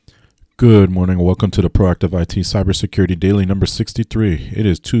Good morning. Welcome to the Proactive IT Cybersecurity Daily number 63. It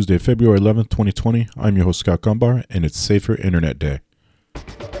is Tuesday, February 11th, 2020. I'm your host, Scott Gumbar, and it's Safer Internet Day.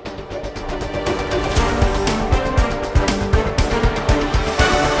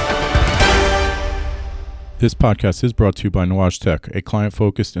 This podcast is brought to you by Nuage Tech, a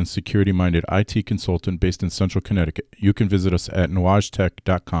client-focused and security-minded IT consultant based in Central Connecticut. You can visit us at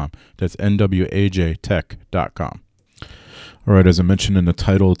nuagetech.com. That's NWAJ Tech.com. All right, as I mentioned in the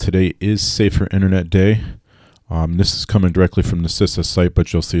title, today is Safer Internet Day. This is coming directly from the CISA site,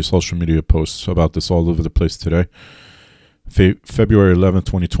 but you'll see social media posts about this all over the place today. February 11th,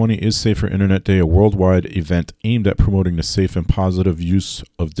 2020 is Safer Internet Day, a worldwide event aimed at promoting the safe and positive use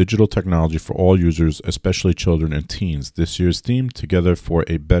of digital technology for all users, especially children and teens. This year's theme, Together for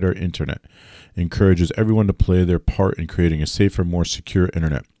a Better Internet, encourages everyone to play their part in creating a safer, more secure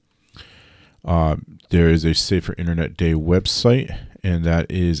internet. There is a Safer Internet Day website, and that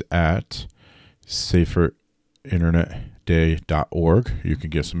is at saferinternetday.org. You can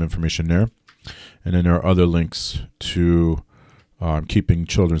get some information there. And then there are other links to keeping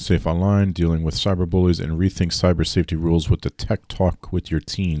children safe online, dealing with cyberbullies, and rethink cyber safety rules with the Tech Talk with your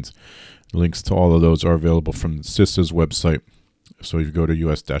teens. Links to all of those are available from the CISA's website. So if you go to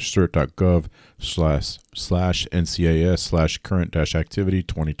us-cert.gov/NCAS/current-activity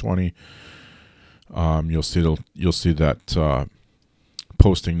 2020, you'll see that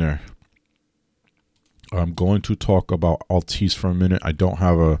posting there. I'm going to talk about Altice for a minute. I don't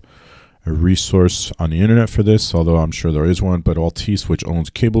have a resource on the internet for this, although I'm sure there is one. But Altice, which owns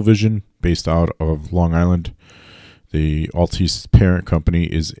Cablevision, based out of Long Island, the Altice parent company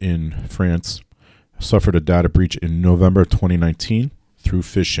is in France, suffered a data breach in November 2019 through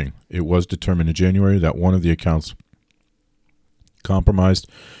phishing. It was determined in January that one of the accounts compromised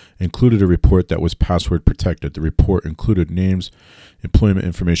included a report that was password protected. The report included names, employment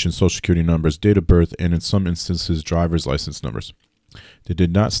information, social security numbers, date of birth, and in some instances, driver's license numbers. They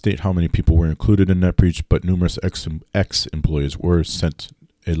did not state how many people were included in that breach, but numerous ex-employees were sent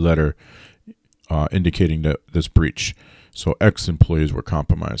a letter indicating that this breach. So ex-employees were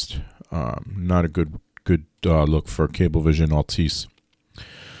compromised. Not a good look for Cablevision, Altice.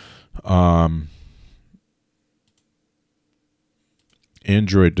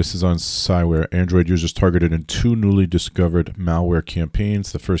 Android, this is on Cyware. Android users targeted in 2 newly discovered malware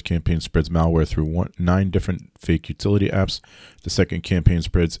campaigns. The first campaign spreads malware through 9 different fake utility apps. The second campaign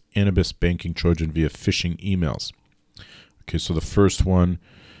spreads Anubis banking Trojan via phishing emails. Okay, so the first one,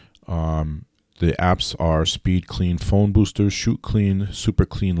 the apps are Speed Clean Phone Booster, Shoot Clean, Super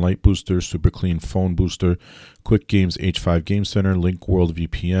Clean Light Booster, Super Clean Phone Booster, Quick Games H5 Game Center, Link World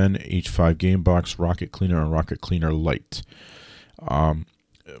VPN, H5 Game Box, Rocket Cleaner, and Rocket Cleaner Lite.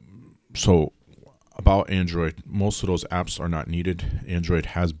 So about Android, most of those apps are not needed. Android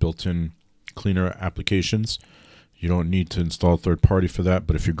has built-in cleaner applications. You don't need to install a third party for that,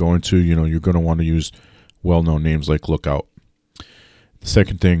 but if you're going to, you're going to want to use well-known names like Lookout. The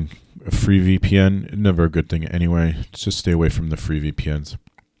second thing, a free VPN, never a good thing anyway. Just stay away from the free VPNs.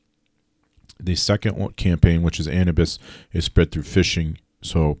 The second campaign, which is Anubis, is spread through phishing.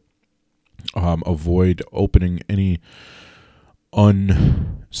 So avoid opening any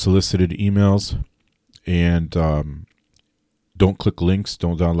unsolicited emails, and don't click links,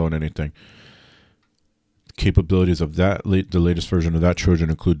 don't download anything. Capabilities of that, the latest version of that Trojan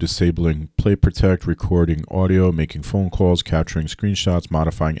include disabling Play Protect, recording audio, making phone calls, capturing screenshots,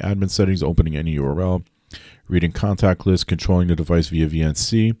 modifying admin settings, opening any URL, reading contact lists, controlling the device via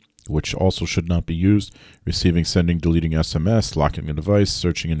VNC, which also should not be used, receiving, sending, deleting SMS, locking the device,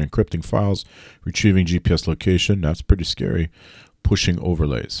 searching and encrypting files, retrieving GPS location, that's pretty scary, pushing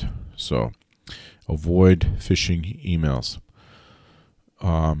overlays. So avoid phishing emails.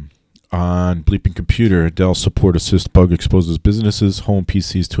 On Bleeping Computer, Dell Support Assist bug exposes businesses' home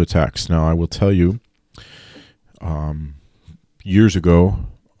PCs to attacks. Now, I will tell you, years ago,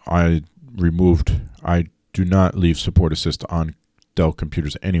 I do not leave Support Assist on Dell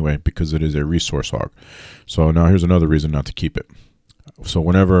computers anyway because it is a resource hog. So now here's another reason not to keep it. So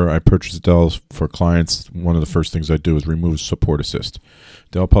whenever I purchase Dell for clients, one of the first things I do is remove Support Assist.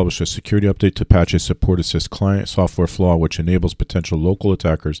 Dell published a security update to patch a Support Assist client software flaw which enables potential local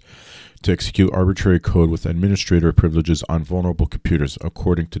attackers to execute arbitrary code with administrator privileges on vulnerable computers.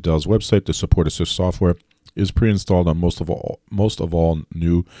 According to Dell's website, the Support Assist software is pre-installed on most of all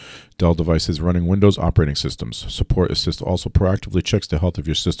new Dell devices running Windows operating systems. Support Assist also proactively checks the health of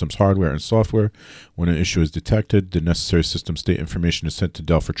your system's hardware and software. When an issue is detected, the necessary system state information is sent to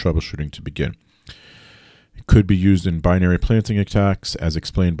Dell for troubleshooting to begin. It could be used in binary planting attacks, as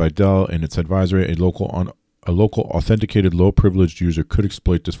explained by Dell in its advisory. A local A local authenticated low-privileged user could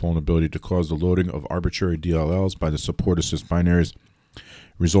exploit this vulnerability to cause the loading of arbitrary DLLs by the support assist binaries,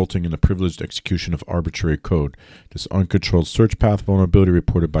 resulting in the privileged execution of arbitrary code. This uncontrolled search path vulnerability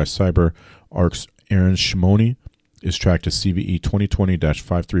reported by CyberArk's Aaron Shimoni is tracked as CVE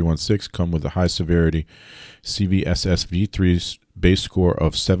 2020-5316, come with a high severity CVSS v3 base score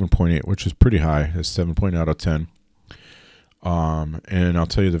of 7.8, which is pretty high. It's 7 point out of 10. And I'll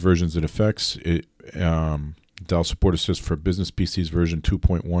tell you the versions it affects. Dell Support Assist for Business PCs version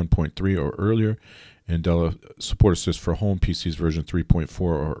 2.1.3 or earlier, and Dell Support Assist for Home PCs version 3.4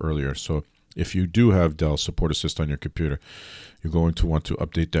 or earlier. So if you do have Dell Support Assist on your computer, you're going to want to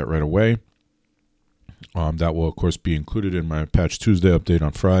update that right away. That will, of course, be included in my Patch Tuesday update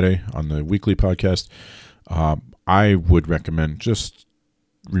on Friday on the weekly podcast. I would recommend just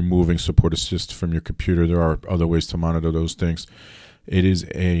removing Support Assist from your computer. There are other ways to monitor those things. It is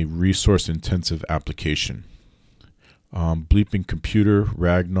a resource-intensive application. Bleeping Computer,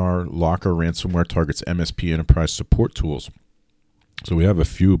 Ragnar, Locker ransomware targets MSP enterprise support tools. So we have a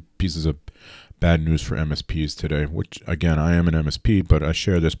few pieces of bad news for MSPs today, which, again, I am an MSP, but I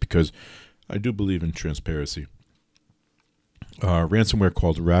share this because I do believe in transparency. Ransomware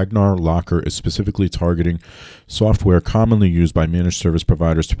called Ragnar Locker is specifically targeting software commonly used by managed service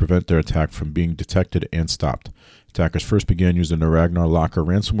providers to prevent their attack from being detected and stopped. Attackers first began using the Ragnar Locker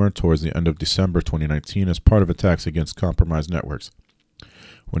ransomware towards the end of December 2019 as part of attacks against compromised networks.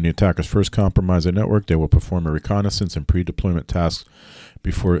 When the attackers first compromise a network, they will perform a reconnaissance and pre-deployment tasks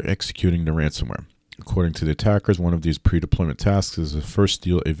before executing the ransomware. According to the attackers, one of these pre-deployment tasks is to first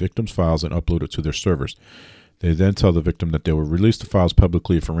steal a victim's files and upload it to their servers. They then tell the victim that they will release the files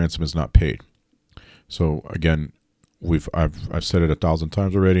publicly if a ransom is not paid. So again, I've said it 1,000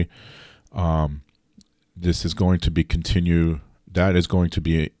 times already. This is going to be continue. That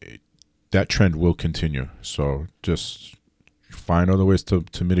trend will continue. So just find other ways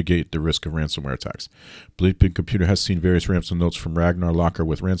to mitigate the risk of ransomware attacks. Bleeping Computer has seen various ransom notes from Ragnar Locker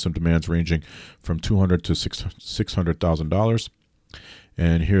with ransom demands ranging from $200,000 to $600,000.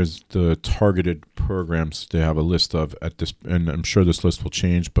 And here's the targeted programs they have a list of at this, and I'm sure this list will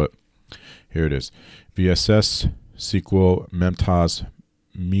change, but here it is. VSS, SQL, Memtaz,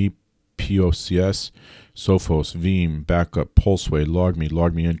 MePOCS, Sophos, Veeam, Backup, Pulseway,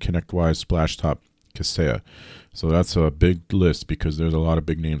 LogMeIn, ConnectWise, Splashtop, Kaseya. So that's a big list because there's a lot of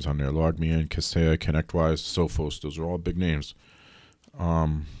big names on there. LogMeIn, Kaseya, ConnectWise, Sophos. Those are all big names.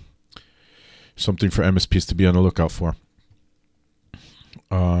 Something for MSPs to be on the lookout for.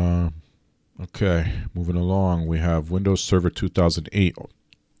 Okay, moving along. We have Windows Server 2008.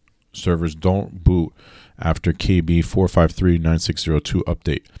 Servers don't boot after KB 4539602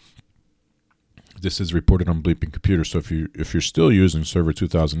 update. This is reported on Bleeping Computer. So if you're still using Server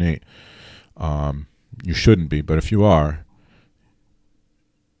 2008, you shouldn't be. But if you are,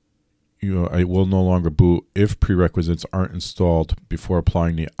 it will no longer boot if prerequisites aren't installed before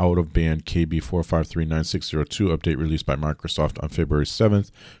applying the out-of-band KB 4539602 update released by Microsoft on February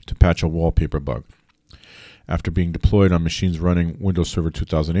 7th to patch a wallpaper bug. After being deployed on machines running Windows Server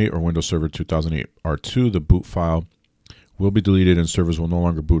 2008 or Windows Server 2008 R2, the boot file will be deleted and servers will no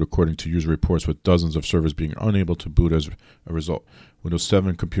longer boot, according to user reports, with dozens of servers being unable to boot as a result. Windows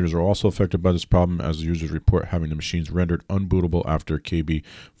 7 computers are also affected by this problem, as users report having the machines rendered unbootable after KB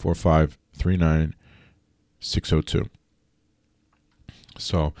 4539602.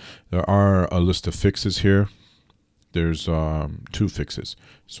 So there are a list of fixes here. There's 2 fixes.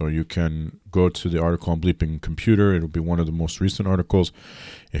 So you can go to the article on Bleeping Computer. It'll be one of the most recent articles.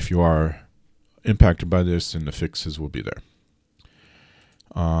 If you are impacted by this, and the fixes will be there.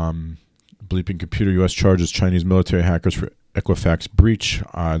 Bleeping Computer, U.S. charges Chinese military hackers for Equifax breach.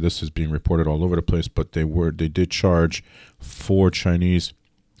 This is being reported all over the place, but they did charge 4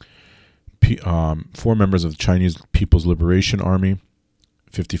 members of the Chinese People's Liberation Army,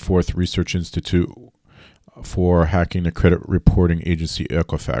 54th Research Institute, for hacking the credit reporting agency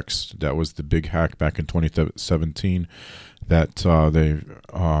Equifax. That was the big hack back in 2017. That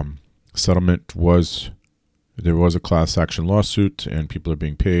settlement was, there was a class action lawsuit, and people are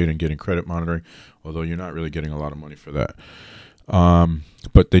being paid and getting credit monitoring, although you're not really getting a lot of money for that.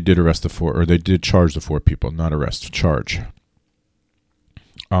 But they did arrest they did charge the 4 people, not arrest, charge.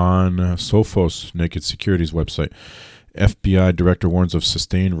 On Sophos Naked Security's website, FBI director warns of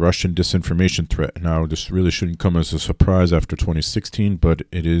sustained Russian disinformation threat. Now, this really shouldn't come as a surprise after 2016, but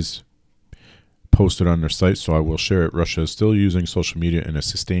it is posted on their site, so I will share it. Russia is still using social media in a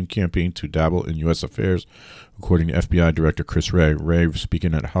sustained campaign to dabble in U.S. affairs, according to FBI Director Chris Wray. Wray,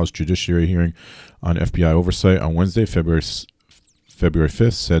 speaking at a House Judiciary hearing on FBI oversight on Wednesday, February February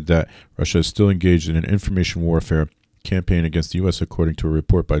 5th, said that Russia is still engaged in an information warfare campaign against the U.S., according to a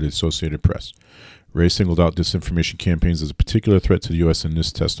report by the Associated Press. Wray singled out disinformation campaigns as a particular threat to the U.S. in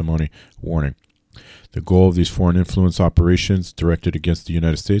this testimony, warning, "The goal of these foreign influence operations directed against the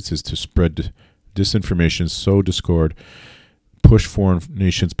United States is to spread disinformation, sow discord, push foreign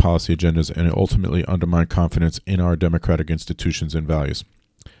nations' policy agendas, and ultimately undermine confidence in our democratic institutions and values.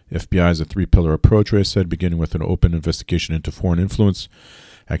 The FBI is a three-pillar approach," Wray said, beginning with an open investigation into foreign influence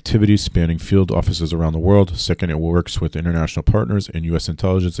activities spanning field offices around the world. Second, it works with international partners and U.S.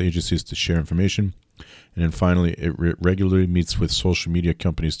 intelligence agencies to share information. And then finally, it regularly meets with social media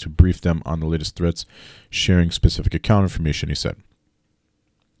companies to brief them on the latest threats, sharing specific account information, he said.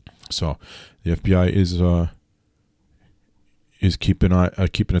 So the FBI is keeping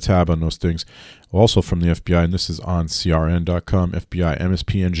a tab on those things. Also from the FBI, and this is on CRN.com, FBI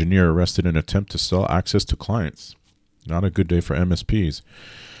MSP engineer arrested in attempt to sell access to clients. Not a good day for MSPs.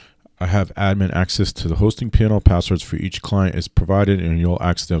 "I have admin access to the hosting panel. Passwords for each client is provided, and you'll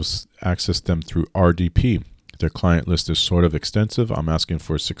access them through RDP. Their client list is sort of extensive. I'm asking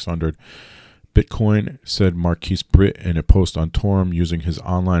for 600 Bitcoin," said Marquise Britt in a post on Torum using his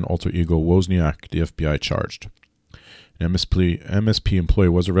online alter ego Wozniak, the FBI charged. An MSP employee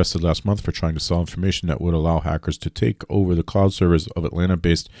was arrested last month for trying to sell information that would allow hackers to take over the cloud servers of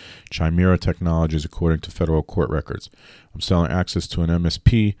Atlanta-based Chimera Technologies, according to federal court records. "I'm selling access to an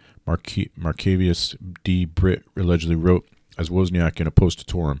MSP," Marcavius D. Britt allegedly wrote as Wozniak in a post to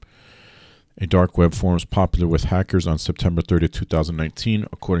Torum. A dark web forum was popular with hackers on September 30, 2019,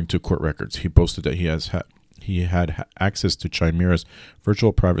 according to court records. He boasted that he had access to Chimera's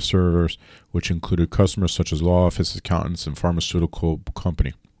virtual private servers, which included customers such as law offices, accountants, and pharmaceutical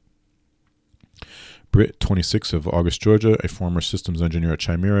company. Britt, 26, of August, Georgia, a former systems engineer at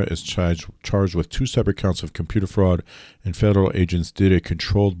Chimera, is charged with 2 separate counts of computer fraud, and federal agents did a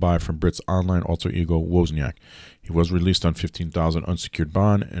controlled buy from Britt's online alter ego, Wozniak. He was released on $15,000 unsecured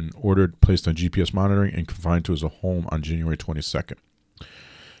bond and placed on GPS monitoring and confined to his home on January 22nd.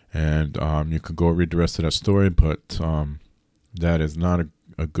 And you can go read the rest of that story, but that is not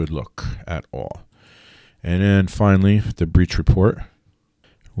a good look at all. And then finally, the breach report.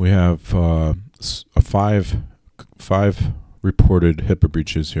 We have five reported HIPAA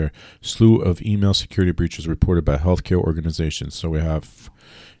breaches here. Slew of email security breaches reported by healthcare organizations. So we have,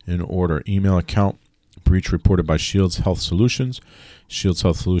 in order, email account breach reported by Shields Health Solutions. Shields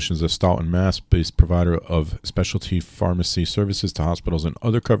Health Solutions is a Stoughton, Mass-based provider of specialty pharmacy services to hospitals and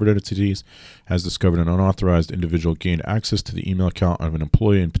other covered entities, has discovered an unauthorized individual gained access to the email account of an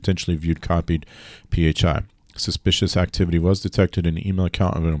employee and potentially viewed copied PHI. Suspicious activity was detected in the email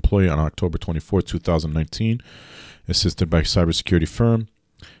account of an employee on October 24, 2019. Assisted by cybersecurity firm,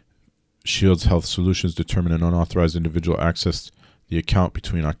 Shields Health Solutions determined an unauthorized individual accessed the account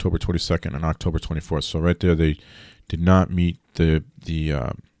between October 22nd and October 24th. So right there, they did not meet the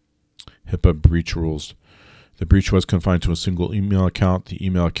HIPAA breach rules. The breach was confined to a single email account. The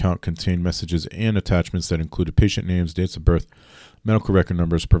email account contained messages and attachments that included patient names, dates of birth, medical record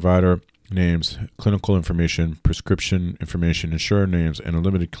numbers, provider names, clinical information, prescription information, insurer names, and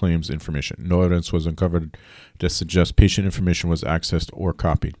unlimited claims information. No evidence was uncovered that suggests patient information was accessed or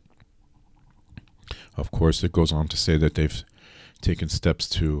copied. Of course, it goes on to say that they've taken steps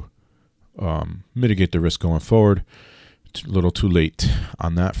to mitigate the risk going forward. It's a little too late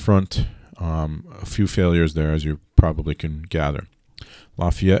on that front. A few failures there, as you probably can gather.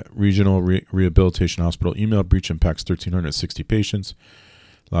 Lafayette Regional Rehabilitation Hospital email breach impacts 1,360 patients.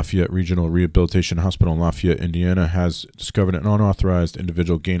 Lafayette Regional Rehabilitation Hospital in Lafayette, Indiana, has discovered an unauthorized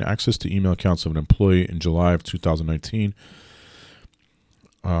individual gained access to email accounts of an employee in July of 2019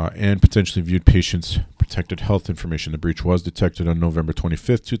 and potentially viewed patients' protected health information. The breach was detected on November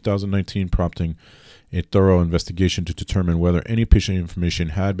 25th, 2019, prompting a thorough investigation to determine whether any patient information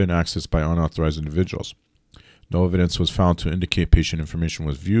had been accessed by unauthorized individuals. No evidence was found to indicate patient information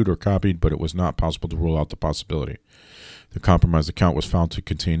was viewed or copied, but it was not possible to rule out the possibility. The compromised account was found to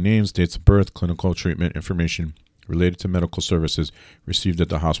contain names, dates of birth, clinical treatment information related to medical services received at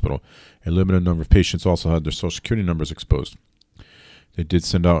the hospital. A limited number of patients also had their social security numbers exposed. They did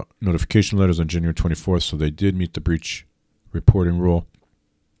send out notification letters on January 24th, so they did meet the breach reporting rule.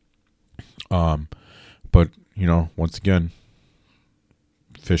 But, once again,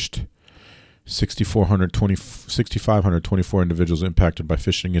 fished 6,524 individuals impacted by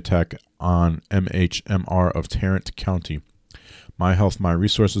phishing attack on MHMR of Tarrant County. My Health, My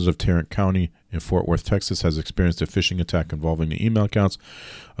Resources of Tarrant County in Fort Worth, Texas, has experienced a phishing attack involving the email accounts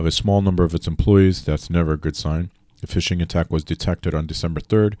of a small number of its employees. That's never a good sign. The phishing attack was detected on December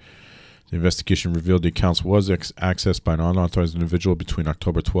 3rd. The investigation revealed the accounts was accessed by an unauthorized individual between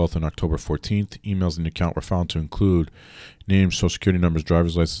October 12th and October 14th. Emails in the account were found to include names, social security numbers,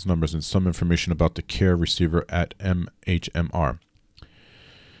 driver's license numbers, and some information about the care receiver at MHMR.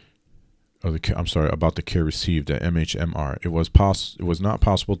 About the care received at MHMR. It was not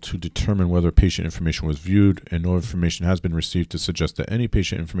possible to determine whether patient information was viewed, and no information has been received to suggest that any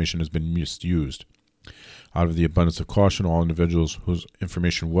patient information has been misused. Out of the abundance of caution, all individuals whose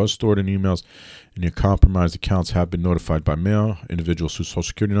information was stored in emails in the compromised accounts have been notified by mail. Individuals whose social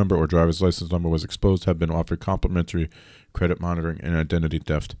security number or driver's license number was exposed have been offered complimentary credit monitoring and identity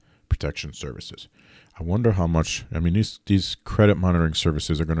theft protection services. I wonder how much. I mean, these credit monitoring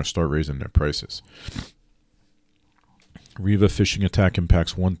services are going to start raising their prices. Riva phishing attack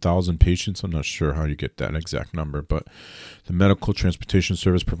impacts 1,000 patients. I'm not sure how you get that exact number, but the medical transportation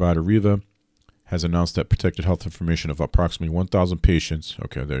service provider Riva has announced that protected health information of approximately 1,000 patients,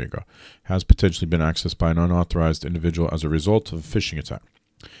 has potentially been accessed by an unauthorized individual as a result of a phishing attack.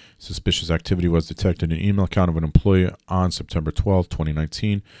 Suspicious activity was detected in an email account of an employee on September 12,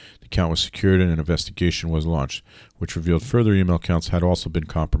 2019. The account was secured and an investigation was launched, which revealed further email accounts had also been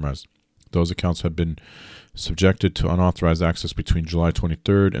compromised. Those accounts had been subjected to unauthorized access between July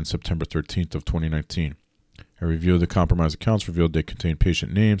 23rd and September 13th of 2019. A review of the compromised accounts revealed they contained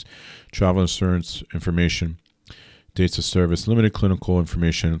patient names, travel insurance information, dates of service, limited clinical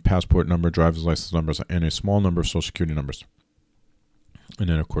information, passport number, driver's license numbers, and a small number of social security numbers. And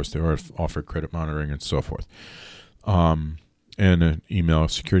then, of course, they are offered credit monitoring and so forth. And email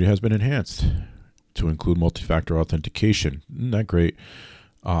security has been enhanced to include multi-factor authentication. Isn't that great?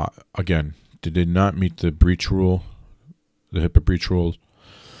 Again, did they not meet the breach rule, the HIPAA breach rule?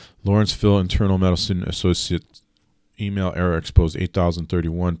 Lawrenceville Internal Medicine Associates email error exposed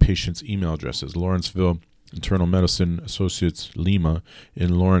 8,031 patients' email addresses. Lawrenceville Internal Medicine Associates Lima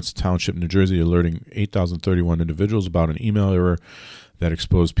in Lawrence Township, New Jersey, alerting 8,031 individuals about an email error that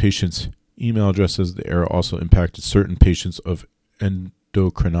exposed patients' email addresses. The error also impacted certain patients of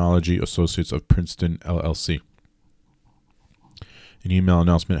Endocrinology Associates of Princeton, LLC. An email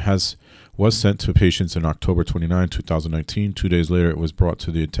announcement was sent to patients in October 29, 2019. 2 days later, it was brought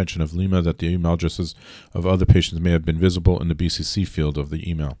to the attention of Lima that the email addresses of other patients may have been visible in the BCC field of the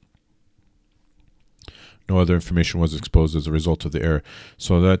email. No other information was exposed as a result of the error.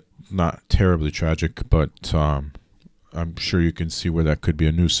 So that's not terribly tragic, but I'm sure you can see where that could be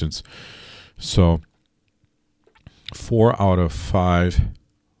a nuisance. So 4 out of 5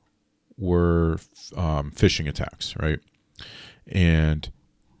 were phishing attacks, right? And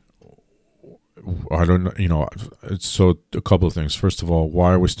I don't know, so a couple of things. First of all,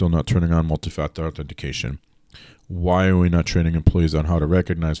 why are we still not turning on multi-factor authentication? Why are we not training employees on how to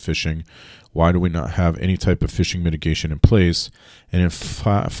recognize phishing? Why do we not have any type of phishing mitigation in place? And then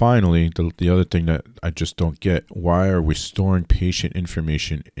finally, the other thing that I just don't get, why are we storing patient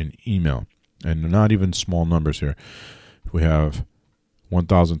information in email? And not even small numbers here. We have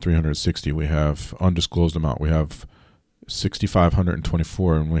 1,360. We have undisclosed amount. We have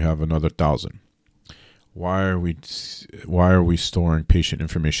 6,524, and we have another 1,000. Why are we storing patient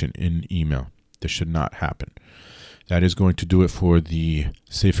information in email? This should not happen. That is going to do it for the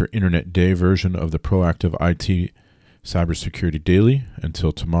Safer Internet Day version of the Proactive IT Cybersecurity Daily.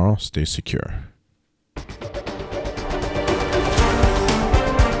 Until tomorrow, stay secure.